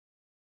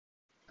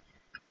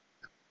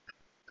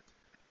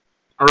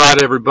All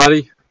right,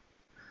 everybody.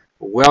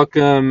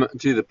 Welcome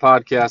to the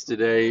podcast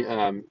today.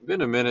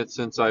 Been a minute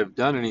since I've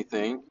done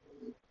anything,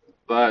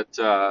 but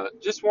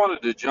just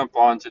wanted to jump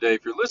on today.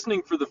 If you're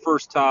listening for the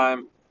first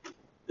time,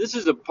 this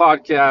is a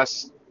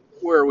podcast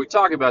where we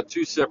talk about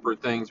two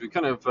separate things. We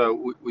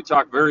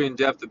talk very in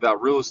depth about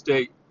real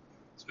estate,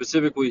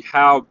 specifically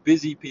how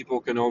busy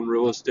people can own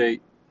real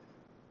estate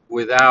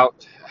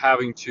without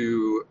having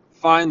to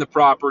find the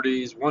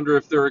properties, wonder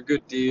if they're a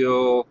good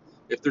deal,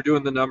 if they're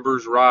doing the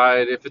numbers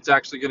right, if it's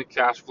actually going to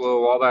cash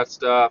flow, all that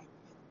stuff.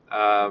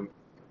 Um,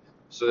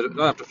 so that they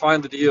don't have to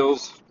find the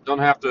deals, don't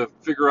have to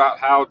figure out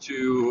how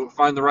to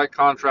find the right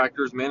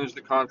contractors, manage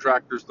the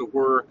contractors, the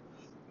work,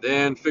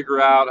 then figure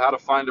out how to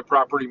find a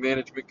property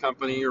management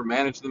company or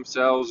manage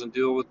themselves and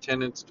deal with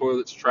tenants,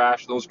 toilets,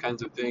 trash, those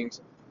kinds of things.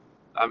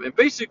 And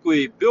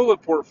basically build a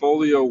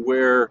portfolio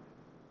where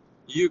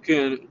you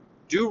can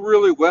do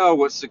really well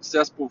what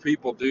successful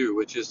people do,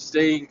 which is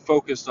staying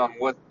focused on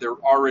what they're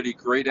already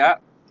great at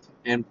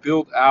and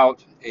build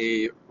out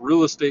a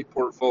real estate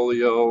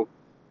portfolio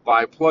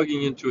by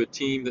plugging into a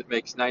team that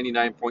makes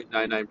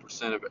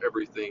 99.99% of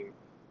everything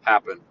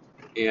happen.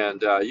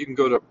 And you can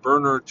go to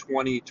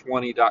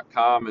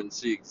burner2020.com and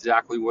see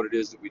exactly what it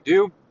is that we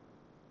do.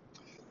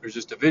 There's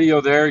just a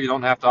video there. You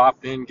don't have to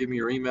opt in, give me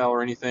your email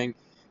or anything,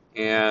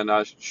 and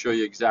I'll show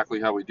you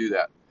exactly how we do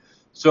that.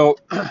 So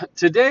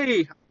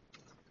today,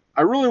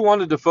 I really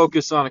wanted to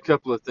focus on a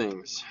couple of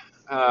things.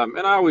 And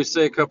I always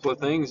say a couple of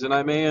things, and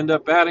I may end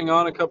up adding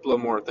on a couple of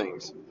more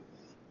things.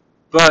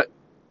 But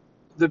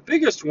the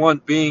biggest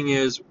one being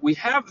is we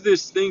have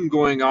this thing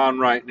going on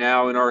right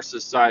now in our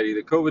society,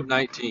 the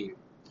COVID-19.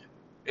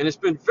 And it's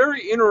been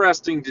very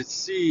interesting to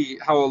see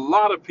how a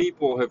lot of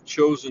people have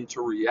chosen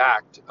to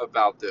react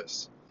about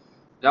this.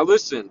 Now,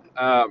 listen,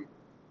 I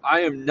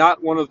am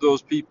not one of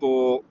those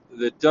people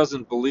that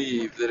doesn't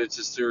believe that it's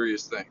a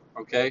serious thing,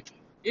 okay?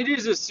 It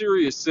is a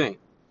serious thing.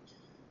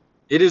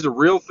 It is a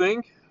real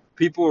thing.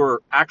 People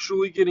are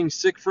actually getting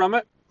sick from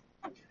it.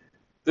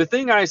 The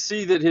thing I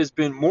see that has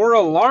been more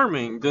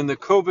alarming than the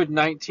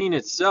COVID-19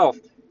 itself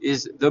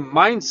is the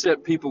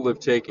mindset people have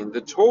taken.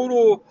 The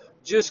total,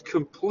 just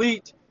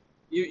complete,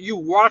 you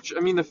watch, I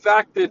mean, the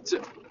fact that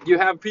you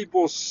have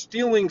people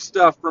stealing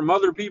stuff from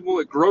other people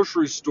at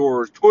grocery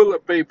stores,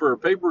 toilet paper,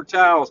 paper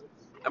towels.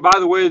 And by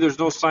the way, there's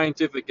no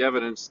scientific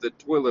evidence that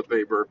toilet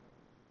paper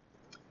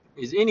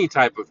is any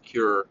type of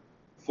cure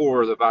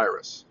for the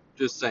virus.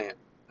 Just saying.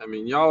 I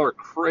mean, y'all are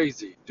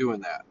crazy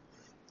doing that.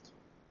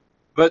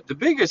 But the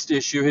biggest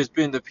issue has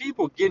been the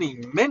people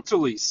getting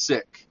mentally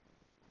sick.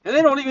 And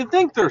they don't even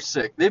think they're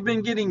sick. They've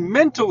been getting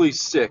mentally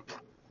sick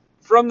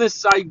from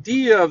this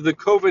idea of the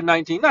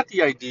COVID-19. Not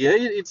the idea,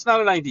 it's not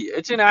an idea,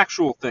 it's an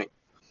actual thing.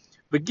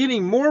 But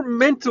getting more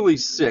mentally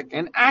sick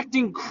and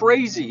acting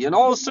crazy and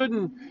all of a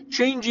sudden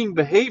changing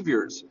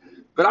behaviors.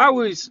 But I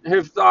always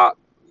have thought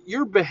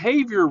your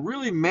behavior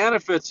really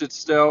manifests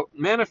itself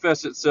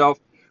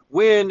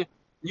when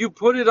you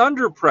put it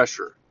under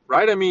pressure,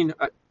 right? I mean,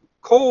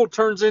 coal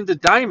turns into a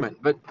diamond,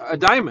 but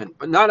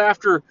not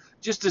after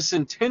just this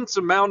intense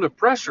amount of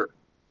pressure.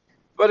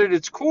 But at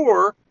its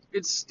core,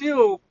 it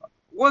still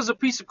was a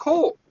piece of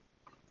coal,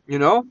 you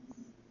know?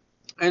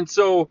 And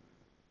so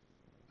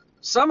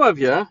some of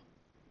you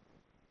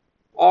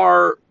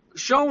are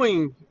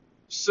showing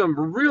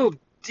some real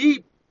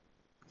deep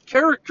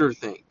character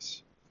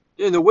things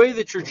in the way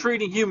that you're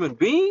treating human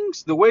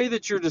beings, the way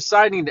that you're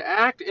deciding to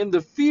act, and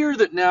the fear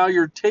that now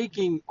you're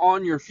taking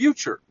on your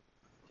future.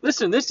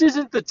 Listen, this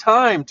isn't the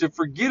time to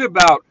forget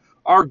about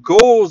our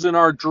goals and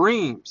our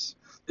dreams.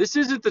 This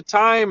isn't the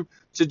time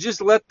to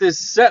just let this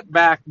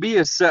setback be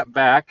a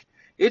setback.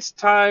 It's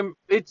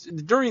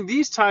during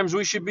these times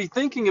we should be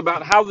thinking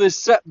about how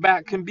this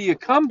setback can be a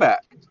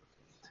comeback.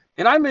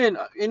 And I'm in,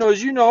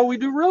 as you know, we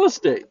do real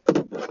estate.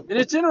 And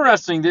it's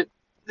interesting that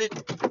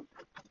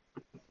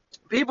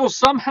people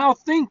somehow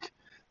think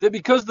that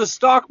because the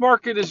stock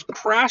market is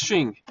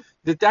crashing,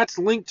 that that's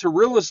linked to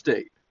real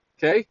estate.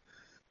 Okay?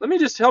 Let me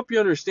just help you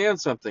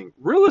understand something.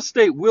 Real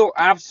estate will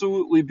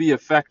absolutely be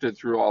affected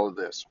through all of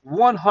this,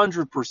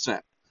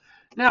 100%.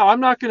 Now, I'm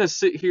not going to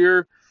sit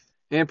here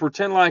and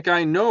pretend like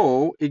I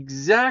know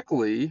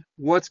exactly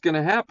what's going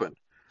to happen.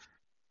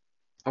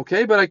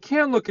 Okay, but I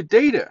can look at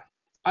data.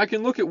 I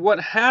can look at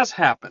what has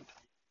happened.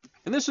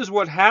 And this is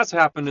what has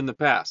happened in the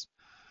past.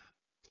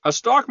 A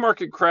stock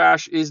market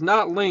crash is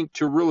not linked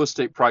to real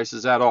estate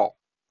prices at all.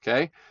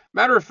 Okay?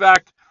 Matter of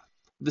fact,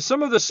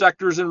 some of the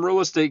sectors in real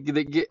estate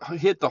that get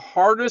hit the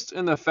hardest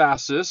and the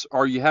fastest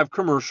are you have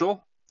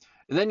commercial,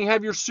 and then you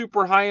have your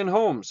super high-end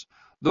homes.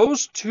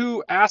 Those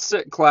two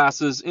asset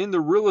classes in the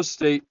real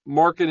estate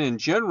market in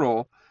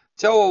general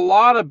tell a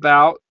lot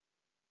about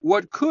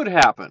what could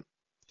happen.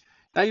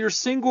 Now, your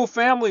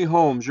single-family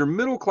homes, your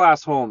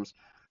middle-class homes,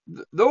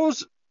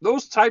 those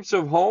types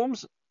of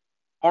homes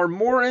are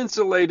more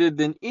insulated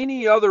than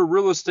any other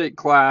real estate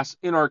class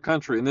in our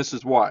country, and this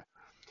is why.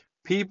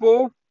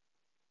 People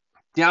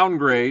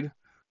downgrade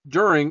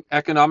during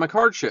economic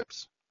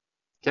hardships.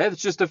 Okay,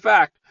 that's just a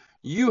fact.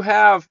 You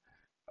have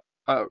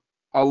a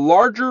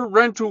larger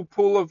rental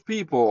pool of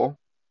people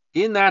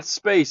in that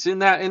space,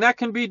 and that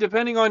can be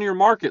depending on your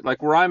market,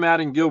 like where I'm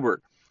at in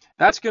Gilbert.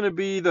 That's going to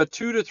be the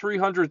 $200,000 to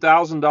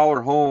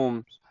 $300,000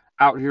 homes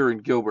out here in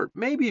Gilbert,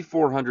 maybe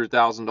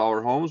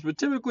 $400,000 homes, but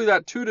typically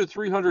that $200,000 to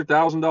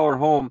 $300,000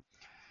 home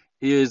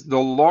is the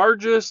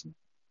largest.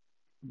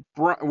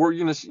 Where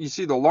you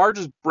see the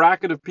largest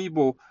bracket of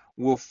people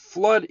will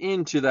flood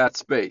into that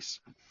space.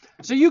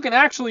 So you can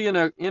actually, in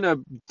a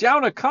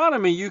down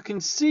economy, you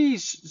can see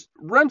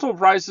rental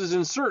prices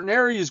in certain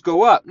areas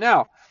go up.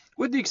 Now,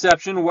 with the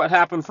exception of what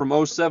happened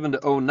from '07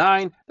 to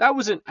 '09, that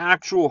was an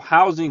actual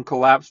housing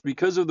collapse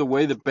because of the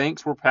way the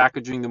banks were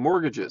packaging the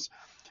mortgages.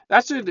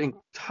 That's an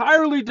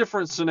entirely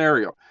different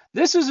scenario.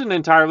 This is an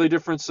entirely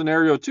different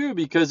scenario too,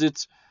 because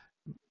it's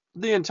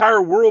the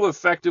entire world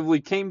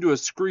effectively came to a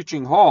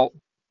screeching halt,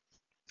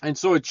 and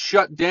so it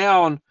shut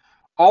down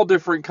all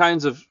different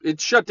kinds of,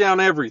 it shut down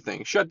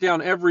everything, shut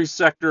down every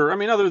sector. I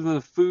mean, other than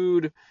the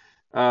food,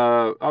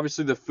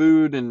 obviously the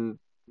food and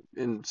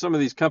some of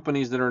these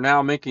companies that are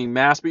now making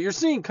masks, but you're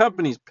seeing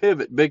companies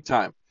pivot big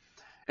time.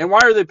 And why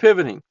are they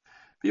pivoting?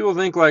 People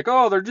think like,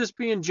 oh, they're just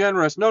being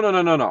generous. No, no,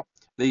 no, no, no.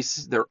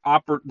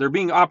 They're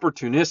being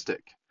opportunistic.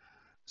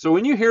 So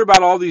when you hear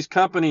about all these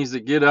companies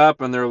that get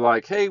up and they're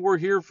like, hey, we're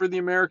here for the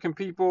American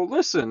people,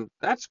 listen,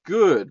 that's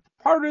good.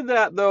 Part of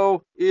that,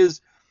 though,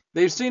 is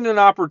they've seen an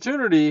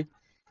opportunity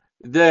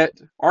that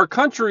our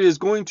country is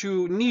going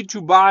to need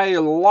to buy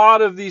a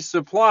lot of these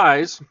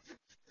supplies,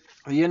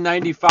 the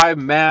N95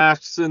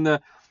 masks and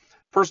the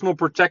personal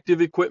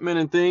protective equipment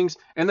and things.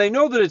 And they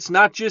know that it's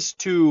not just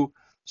to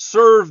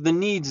serve the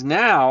needs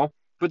now,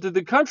 but that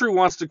the country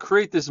wants to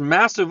create this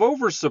massive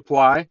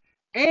oversupply,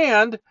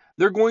 and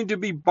they're going to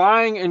be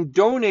buying and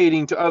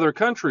donating to other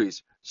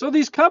countries. So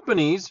these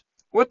companies,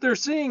 what they're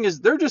seeing is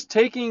they're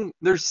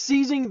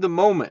seizing the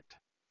moment.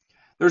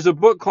 There's a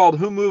book called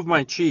Who Moved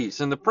My Cheese?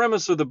 And the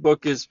premise of the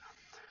book is,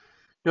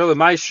 the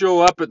mice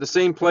show up at the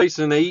same place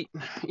and they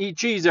eat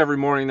cheese every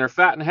morning. They're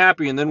fat and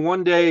happy. And then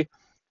one day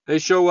they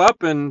show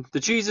up and the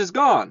cheese is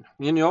gone,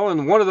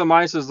 and one of the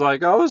mice is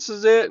like, oh, this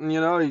is it. And,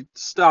 he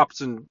stops,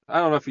 and I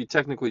don't know if he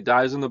technically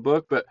dies in the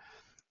book, but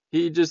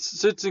he just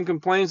sits and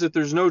complains that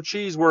there's no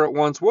cheese where it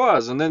once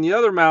was. And then the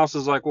other mouse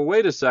is like, well,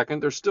 wait a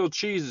second, there's still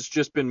cheese. It's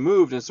just been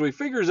moved. And so he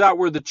figures out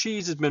where the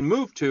cheese has been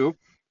moved to,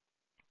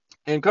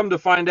 and come to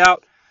find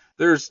out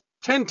there's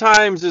 10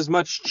 times as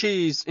much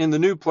cheese in the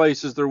new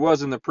place as there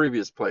was in the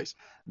previous place.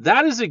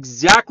 That is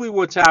exactly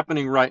what's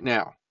happening right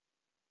now.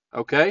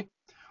 Okay?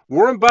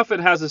 Warren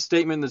Buffett has a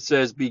statement that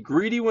says, be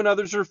greedy when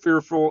others are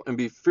fearful and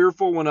be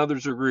fearful when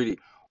others are greedy.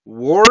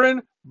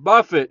 Warren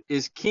Buffett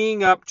is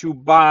keying up to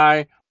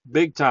buy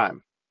big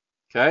time.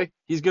 Okay?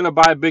 He's going to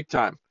buy big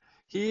time.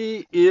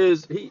 He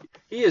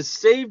has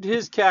saved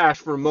his cash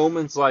for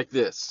moments like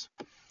this.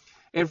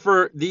 And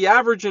for the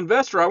average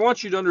investor, I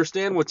want you to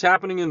understand what's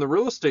happening in the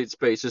real estate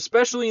space,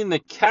 especially in the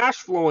cash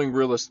flowing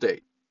real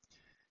estate.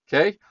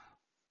 Okay?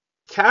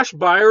 Cash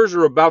buyers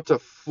are about to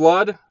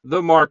flood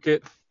the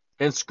market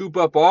and scoop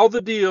up all the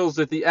deals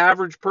that the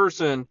average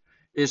person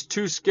is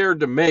too scared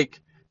to make,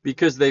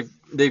 because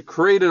they've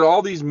created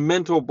all these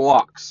mental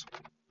blocks.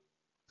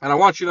 And I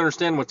want you to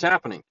understand what's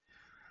happening.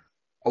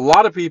 A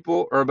lot of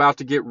people are about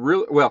to get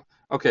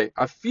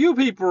a few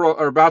people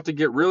are about to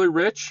get really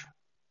rich,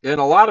 and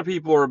a lot of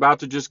people are about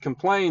to just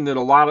complain that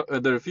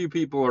a few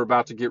people are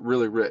about to get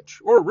really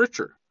rich or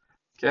richer.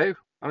 Okay?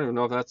 I don't even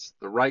know if that's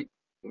the right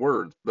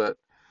word, but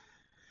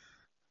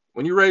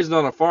when you're raised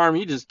on a farm,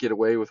 you just get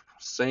away with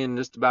saying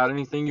just about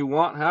anything you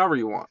want, however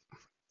you want.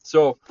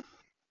 So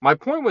my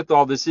point with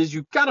all this is,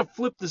 you've got to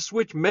flip the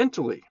switch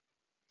mentally.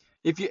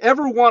 If you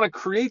ever want to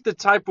create the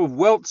type of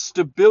wealth,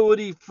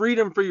 stability,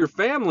 freedom for your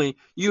family,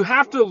 you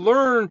have to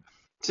learn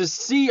to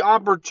see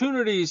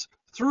opportunities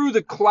through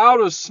the cloud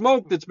of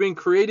smoke that's being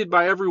created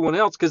by everyone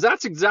else, because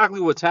that's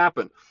exactly what's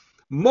happened.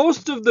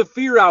 Most of the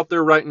fear out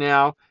there right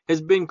now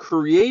has been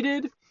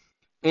created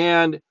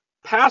and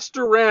passed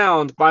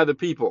around by the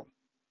people.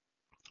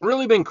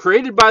 Really been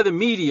created by the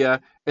media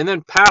and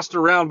then passed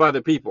around by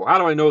the people. How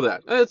do I know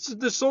that? It's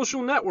the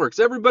social networks.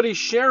 Everybody's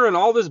sharing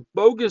all this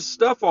bogus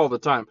stuff all the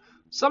time.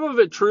 Some of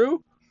it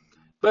true,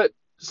 but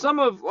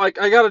I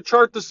got a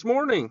chart this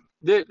morning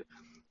that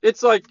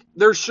it's like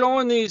they're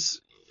showing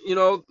these,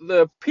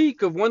 the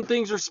peak of when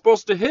things are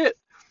supposed to hit.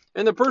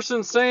 And the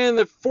person's saying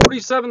that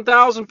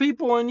 47,000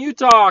 people in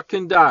Utah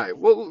can die.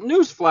 Well,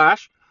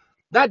 newsflash,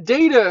 that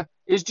data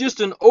is just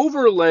an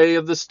overlay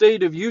of the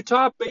state of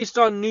Utah based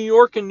on New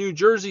York and New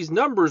Jersey's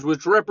numbers,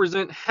 which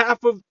represent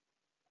half of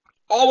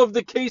all of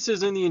the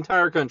cases in the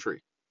entire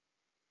country.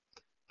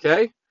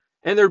 Okay?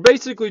 And they're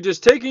basically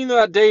just taking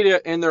that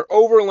data and they're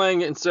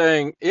overlaying it and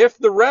saying, if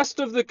the rest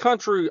of the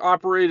country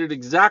operated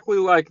exactly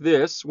like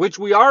this, which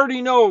we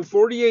already know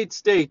 48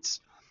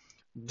 states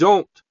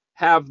don't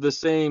have the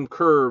same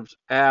curves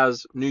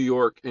as New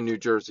York and New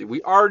Jersey.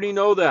 We already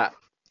know that.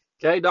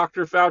 Okay,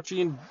 Dr.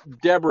 Fauci and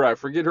Deborah, I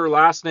forget her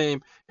last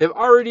name, have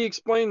already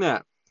explained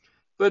that.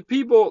 But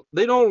people,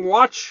 they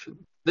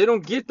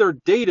don't get their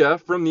data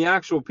from the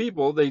actual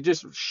people. They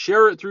just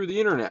share it through the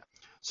internet.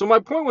 So my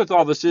point with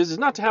all this is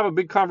not to have a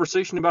big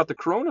conversation about the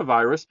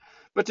coronavirus,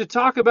 but to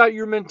talk about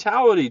your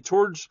mentality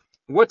towards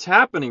what's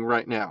happening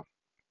right now.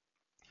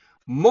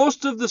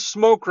 Most of the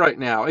smoke right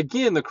now,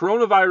 again, the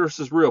coronavirus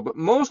is real, but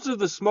most of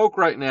the smoke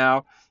right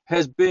now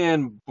has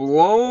been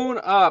blown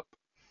up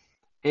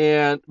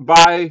and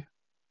by,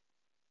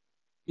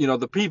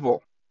 the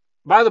people,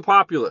 by the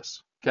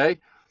populace. Okay.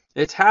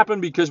 It's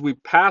happened because we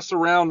pass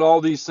around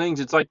all these things.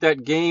 It's like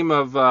that game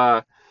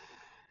of,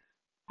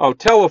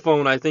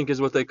 telephone, I think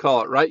is what they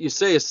call it, right? You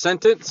say a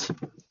sentence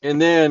and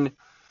then,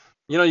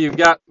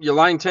 you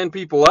line 10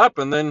 people up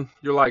and then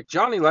you're like,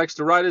 Johnny likes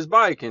to ride his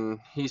bike. And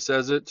he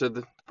says it to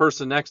the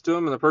person next to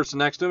him and the person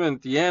next to him. And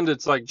at the end,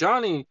 it's like,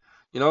 Johnny,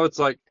 it's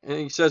like, and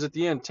he says at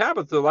the end,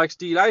 Tabitha likes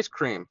to eat ice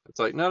cream. It's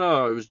like,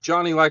 no, it was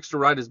Johnny likes to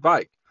ride his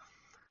bike.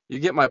 You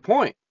get my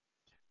point.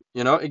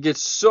 It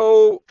gets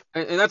so,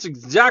 and that's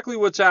exactly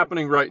what's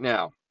happening right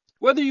now.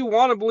 Whether you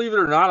want to believe it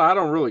or not, I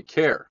don't really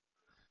care.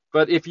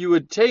 But if you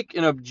would take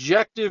an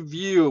objective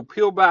view,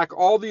 peel back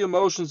all the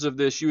emotions of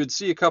this, you would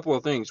see a couple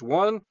of things.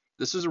 One,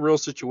 this is a real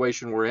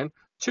situation we're in.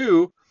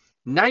 Two,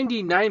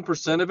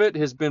 99% of it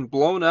has been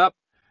blown up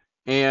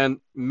and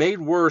made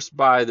worse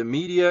by the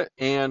media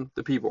and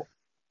the people.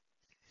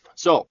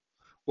 So,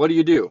 what do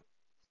you do?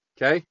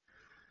 Okay.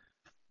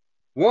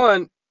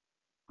 One,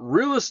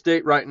 real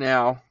estate right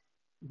now,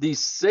 the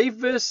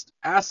safest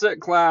asset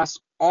class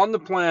on the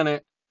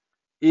planet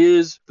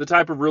is the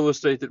type of real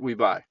estate that we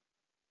buy.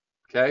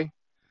 Okay.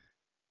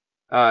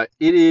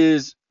 It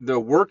is the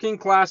working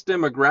class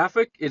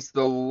demographic. It's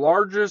the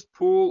largest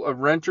pool of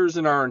renters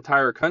in our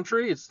entire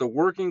country. It's the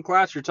working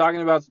class. You're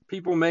talking about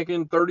people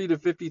making $30,000 to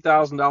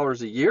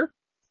 $50,000 a year.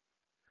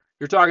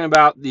 You're talking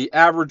about the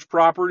average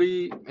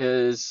property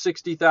is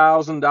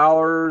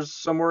 $60,000,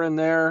 somewhere in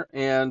there,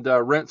 and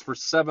rents for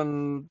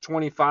 $725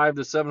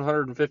 to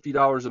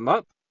 $750 a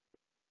month.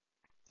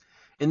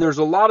 And there's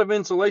a lot of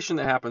insulation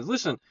that happens.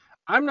 Listen,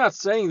 I'm not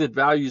saying that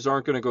values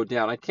aren't going to go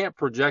down. I can't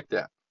project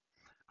that.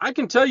 I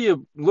can tell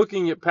you,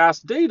 looking at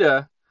past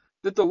data,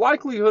 that the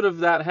likelihood of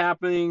that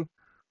happening,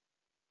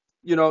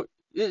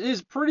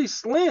 is pretty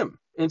slim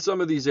in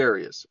some of these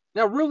areas.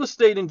 Now, real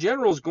estate in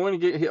general is going to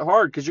get hit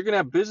hard because you're going to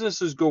have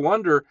businesses go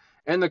under,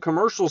 and the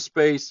commercial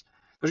space,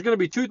 there's going to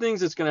be two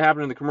things that's going to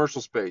happen in the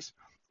commercial space.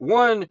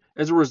 One,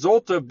 as a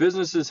result of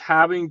businesses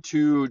having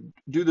to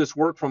do this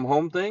work from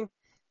home thing,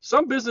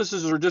 some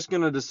businesses are just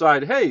going to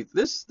decide, hey,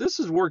 this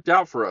has worked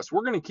out for us.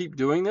 We're going to keep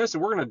doing this,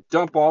 and we're going to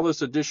dump all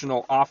this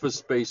additional office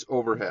space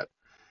overhead.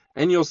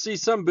 And you'll see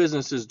some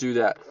businesses do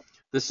that.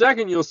 The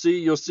second you'll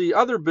see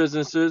other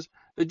businesses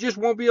that just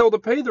won't be able to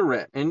pay the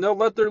rent, and they'll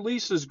let their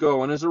leases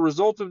go. And as a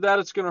result of that,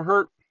 it's going to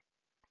hurt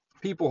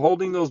people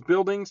holding those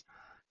buildings,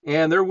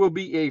 and there will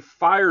be a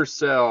fire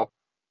sale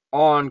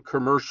on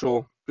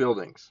commercial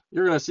buildings.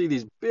 You're going to see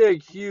these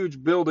big,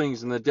 huge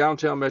buildings in the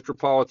downtown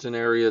metropolitan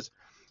areas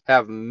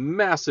have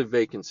massive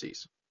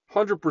vacancies.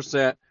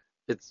 100%,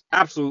 it's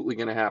absolutely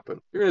going to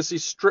happen. You're going to see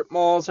strip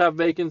malls have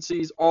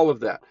vacancies, all of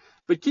that.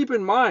 But keep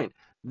in mind,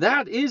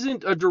 that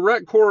isn't a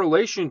direct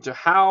correlation to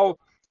how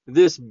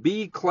this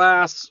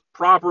B-class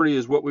property,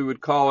 is what we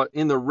would call it,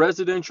 in the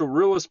residential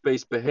real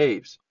estate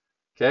behaves.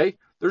 Okay?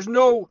 There's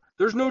no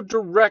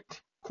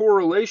direct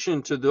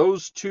correlation to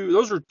those two.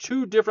 Those are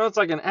two different, it's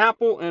like an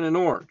apple and an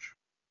orange.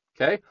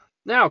 Okay?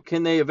 Now,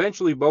 can they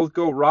eventually both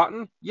go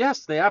rotten?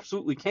 Yes, they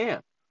absolutely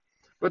can.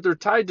 But they're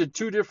tied to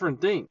two different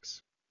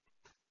things.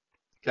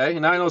 Okay?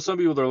 And I know some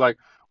people, they're like,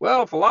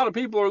 well, if a lot of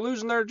people are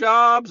losing their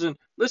jobs, and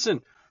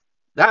listen,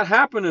 that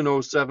happened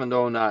in 07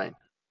 to 09.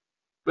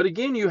 But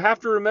again, you have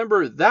to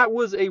remember that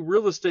was a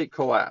real estate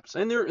collapse.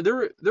 And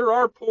there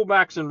are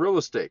pullbacks in real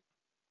estate.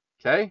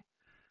 Okay?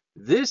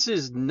 This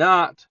is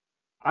not,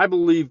 I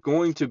believe,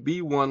 going to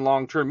be one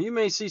long term. You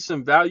may see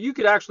some value. You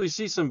could actually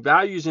see some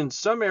values in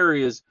some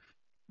areas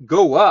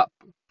go up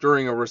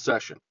during a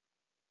recession.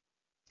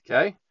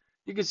 Okay?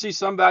 You can see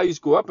some values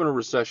go up in a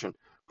recession.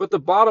 But the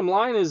bottom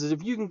line is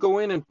if you can go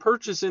in and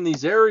purchase in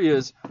these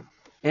areas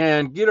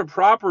and get a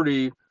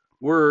property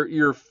where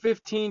you're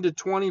 15 to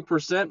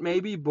 20%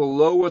 maybe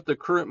below what the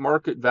current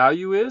market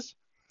value is,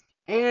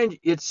 and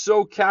it's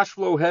so cash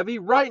flow heavy,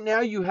 right now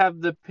you have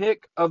the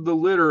pick of the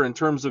litter in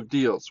terms of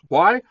deals.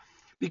 Why?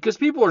 Because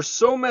people are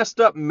so messed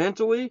up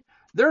mentally,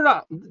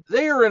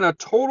 they are in a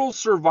total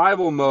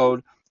survival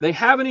mode. They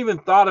haven't even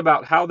thought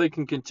about how they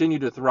can continue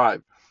to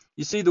thrive.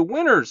 You see, the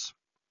winners,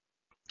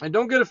 and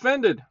don't get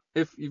offended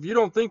if you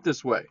don't think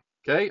this way,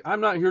 okay?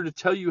 I'm not here to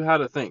tell you how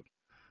to think.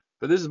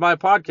 But this is my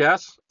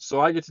podcast,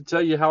 so I get to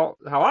tell you how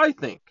I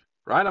think,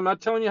 right? I'm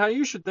not telling you how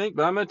you should think,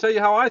 but I'm going to tell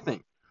you how I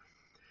think.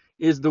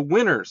 Is the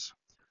winners,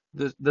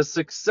 the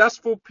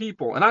successful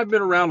people, and I've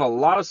been around a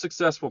lot of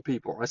successful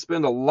people. I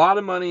spend a lot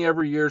of money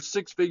every year,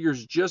 6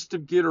 figures, just to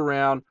get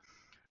around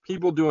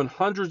people doing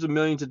hundreds of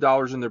millions of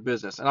dollars in their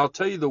business. And I'll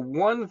tell you the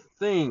one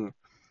thing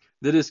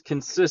that is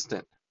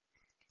consistent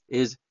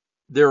is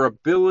their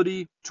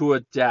ability to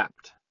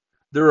adapt.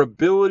 Their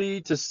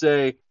ability to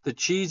say the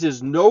cheese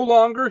is no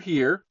longer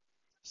here.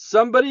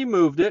 Somebody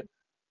moved it,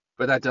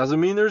 but that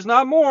doesn't mean there's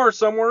not more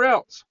somewhere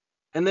else.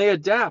 And they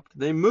adapt,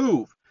 they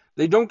move,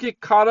 They don't get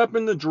caught up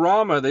in the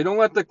drama. They don't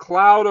let the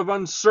cloud of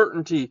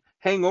uncertainty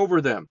hang over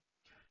them.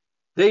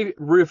 They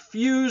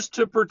refuse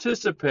to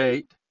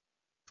participate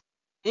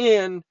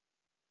in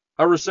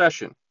a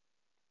recession.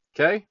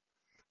 Okay?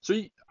 So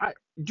I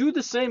do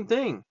the same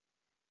thing.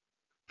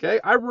 Okay?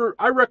 I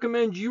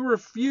recommend you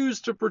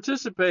refuse to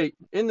participate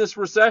in this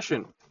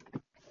recession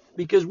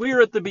because we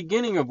are at the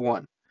beginning of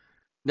one.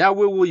 Now,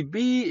 will we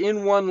be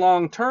in one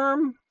long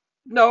term?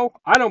 No,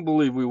 I don't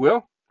believe we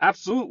will.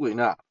 Absolutely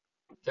not.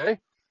 Okay?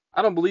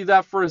 I don't believe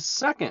that for a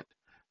second.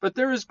 But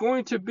there is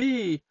going to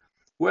be,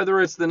 whether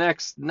it's the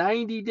next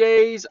 90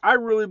 days, I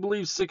really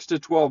believe 6 to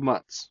 12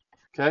 months.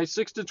 Okay?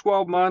 6 to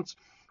 12 months,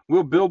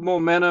 we'll build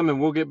momentum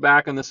and we'll get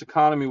back and this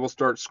economy will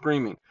start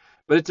screaming.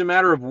 But it's a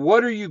matter of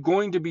what are you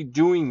going to be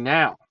doing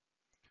now?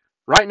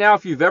 Right now,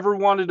 if you've ever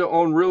wanted to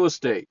own real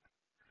estate,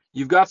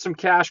 you've got some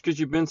cash because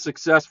you've been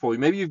successful.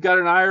 Maybe you've got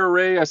an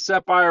IRA, a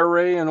SEP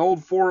IRA, an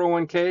old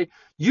 401k.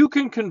 You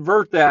can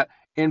convert that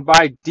and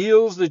buy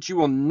deals that you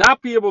will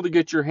not be able to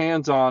get your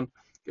hands on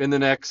in the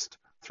next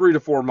 3 to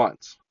 4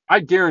 months.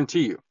 I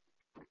guarantee you.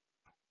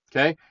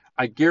 Okay?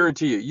 I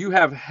guarantee you. You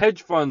have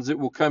hedge funds that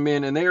will come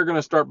in and they are going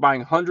to start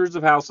buying hundreds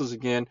of houses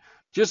again,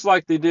 just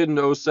like they did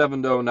in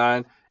 07 to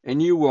 09,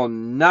 and you will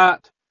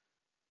not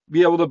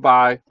be able to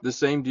buy the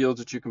same deals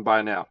that you can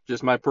buy now.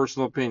 Just my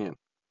personal opinion.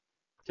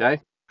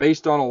 Okay?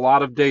 Based on a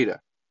lot of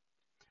data.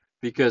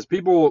 Because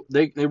people,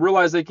 they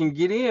realize they can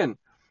get in.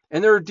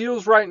 And there are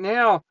deals right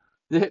now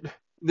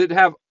that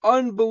have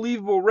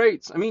unbelievable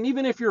rates. I mean,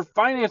 even if you're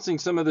financing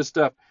some of this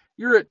stuff,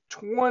 you're at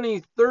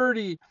 20,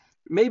 30,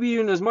 maybe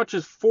even as much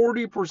as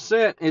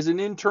 40% as an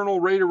internal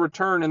rate of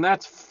return. And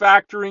that's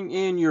factoring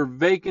in your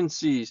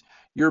vacancies,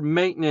 your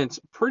maintenance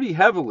pretty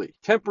heavily.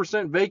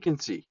 10%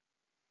 vacancy,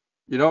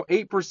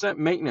 8%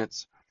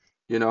 maintenance,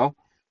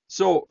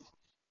 So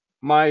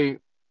my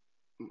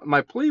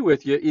plea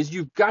with you is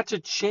you've got to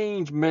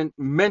change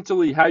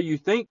mentally how you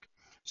think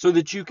so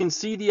that you can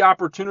see the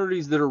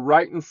opportunities that are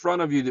right in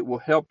front of you that will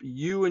help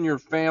you and your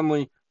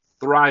family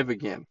thrive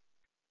again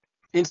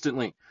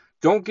instantly.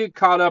 Don't get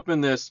caught up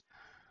in this.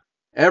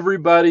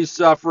 Everybody's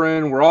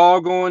suffering. We're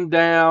all going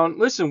down.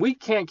 Listen, we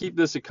can't keep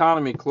this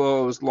economy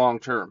closed long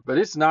term, but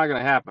it's not going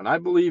to happen. I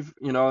believe,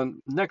 in the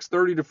next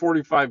 30 to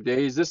 45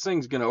 days, this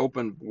thing's going to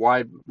open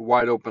wide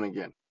open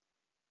again.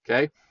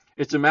 Okay?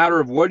 It's a matter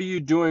of what are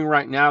you doing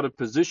right now to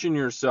position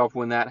yourself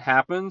when that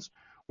happens,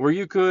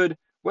 where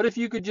what if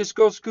you could just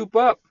go scoop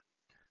up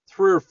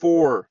 3 or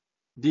 4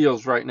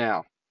 deals right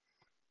now,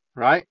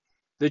 right?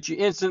 That you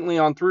instantly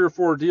on 3 or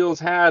 4 deals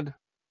had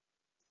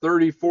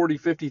 $30,000,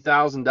 $40,000,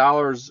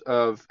 $50,000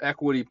 of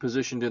equity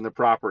positioned in the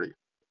property.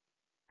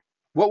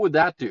 What would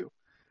that do?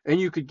 And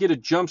you could get a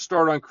jump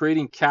start on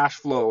creating cash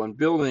flow and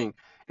building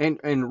and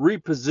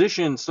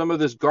reposition some of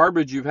this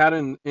garbage you've had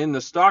in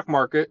the stock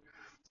market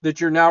that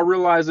you're now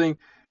realizing,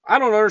 I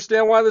don't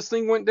understand why this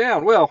thing went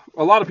down. Well,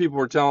 a lot of people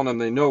are telling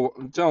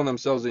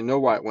themselves they know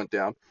why it went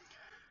down.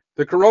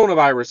 The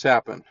coronavirus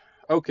happened.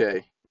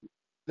 Okay.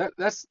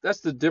 That's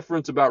the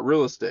difference about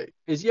real estate.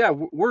 Is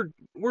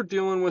we're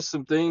dealing with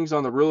some things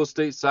on the real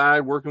estate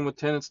side, working with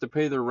tenants to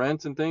pay their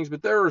rents and things,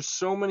 but there are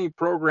so many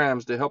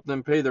programs to help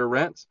them pay their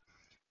rents.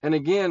 And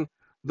again,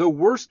 the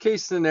worst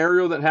case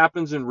scenario that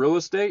happens in real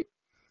estate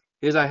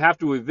is I have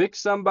to evict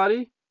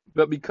somebody,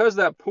 but because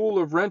that pool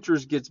of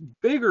renters gets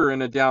bigger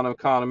in a down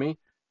economy,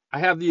 I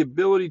have the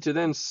ability to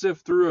then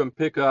sift through and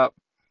pick up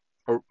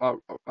a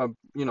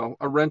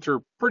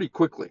renter pretty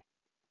quickly.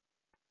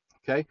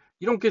 Okay?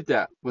 You don't get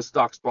that with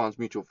stocks, bonds,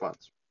 mutual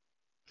funds.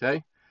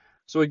 Okay?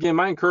 So again,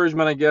 my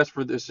encouragement, I guess,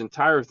 for this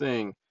entire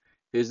thing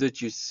is that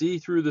you see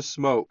through the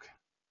smoke.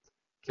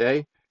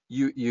 Okay?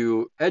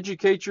 You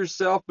educate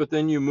yourself, but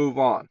then you move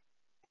on.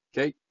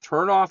 Okay?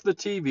 Turn off the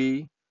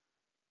TV.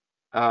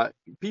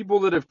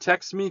 People that have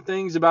texted me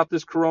things about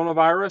this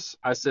coronavirus,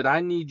 I said, I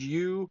need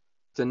you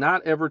to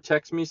not ever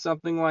text me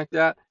something like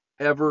that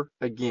ever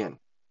again.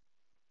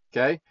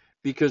 Okay?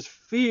 Because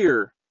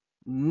fear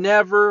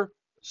never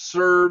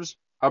serves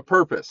a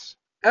purpose.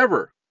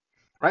 Ever.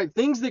 Right?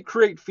 Things that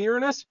create fear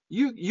in us,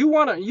 you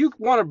want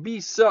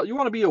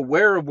to be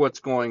aware of what's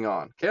going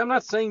on. Okay? I'm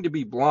not saying to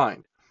be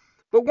blind.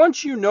 But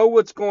once you know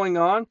what's going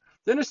on,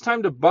 then it's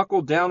time to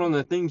buckle down on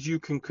the things you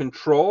can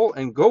control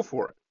and go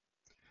for it.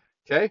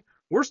 Okay?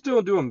 We're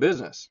still doing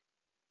business,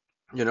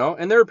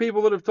 and there are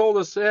people that have told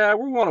us, we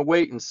want to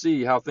wait and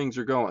see how things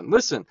are going.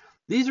 Listen,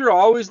 these are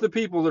always the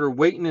people that are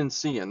waiting and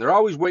seeing. They're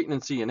always waiting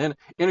and seeing. And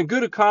in a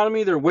good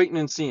economy, they're waiting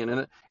and seeing.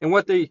 And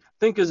what they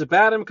think is a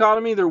bad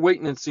economy, they're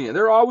waiting and seeing.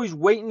 They're always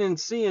waiting and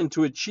seeing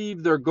to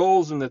achieve their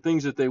goals and the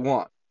things that they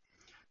want.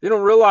 They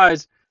don't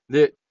realize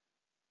that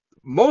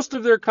most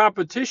of their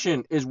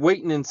competition is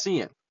waiting and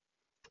seeing.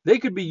 They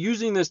could be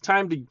using this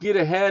time to get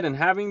ahead and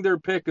having their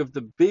pick of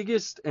the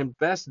biggest and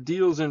best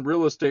deals in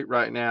real estate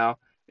right now.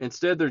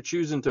 Instead, they're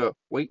choosing to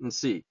wait and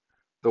see.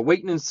 The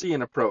waiting and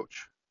seeing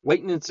approach.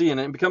 Waiting and seeing. And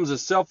it becomes a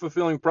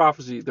self-fulfilling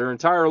prophecy. Their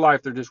entire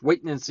life, they're just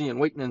waiting and seeing,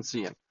 waiting and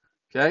seeing.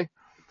 Okay?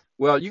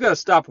 Well, you got to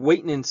stop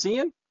waiting and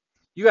seeing.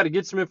 You got to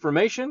get some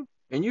information,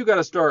 and you got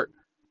to start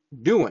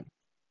doing.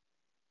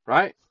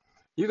 Right?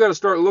 You got to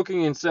start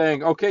looking and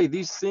saying, okay,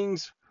 these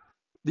things,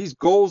 these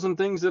goals and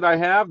things that I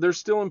have, they're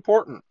still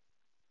important.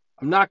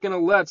 I'm not going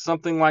to let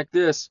something like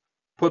this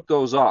put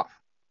those off.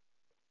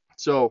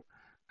 So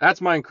that's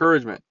my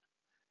encouragement,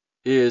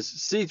 is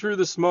see through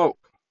the smoke.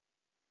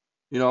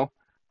 You know,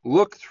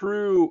 look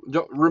through,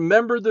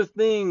 remember the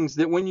things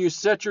that when you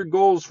set your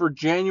goals for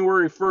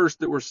January 1st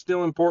that were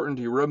still important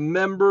to you.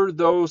 Remember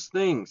those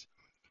things.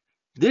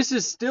 This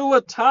is still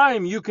a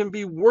time you can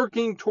be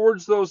working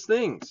towards those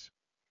things.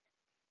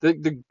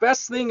 The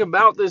best thing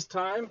about this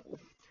time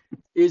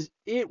is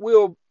it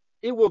will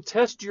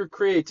test your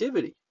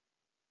creativity.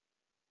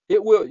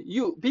 It will,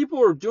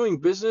 people are doing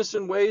business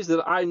in ways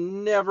that I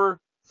never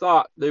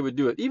thought they would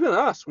do it. Even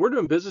us, we're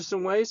doing business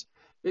in ways,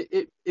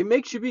 it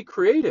makes you be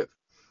creative.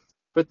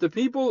 But the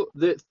people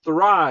that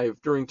thrive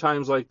during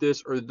times like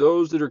this are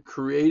those that are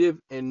creative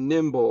and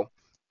nimble,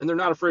 and they're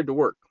not afraid to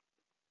work.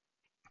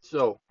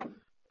 So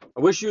I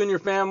wish you and your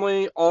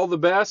family all the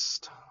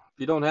best. If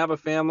you don't have a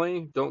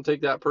family, don't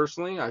take that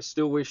personally. I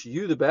still wish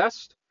you the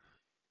best.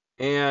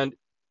 And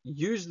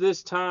use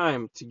this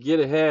time to get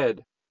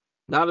ahead,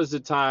 not as a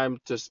time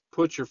to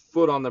put your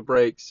foot on the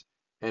brakes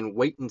and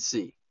wait and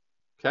see.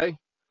 Okay?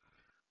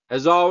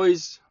 As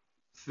always,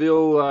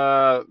 feel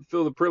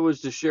the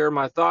privilege to share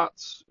my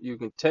thoughts. You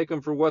can take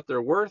them for what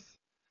they're worth.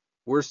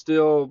 We're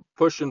still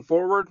pushing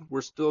forward.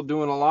 We're still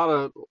doing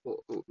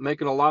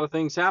making a lot of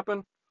things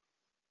happen.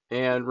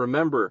 And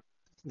remember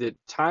that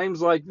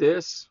times like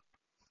this,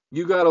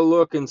 you got to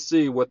look and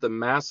see what the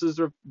masses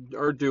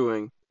are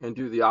doing and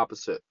do the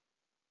opposite.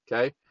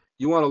 Okay?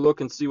 You want to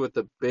look and see what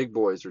the big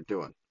boys are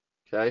doing.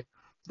 Okay?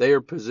 They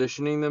are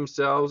positioning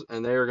themselves,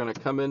 and they are going to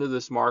come into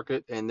this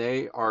market, and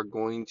they are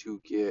going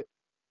to get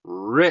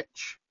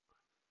rich.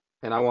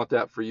 And I want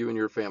that for you and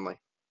your family.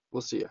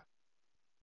 We'll see you.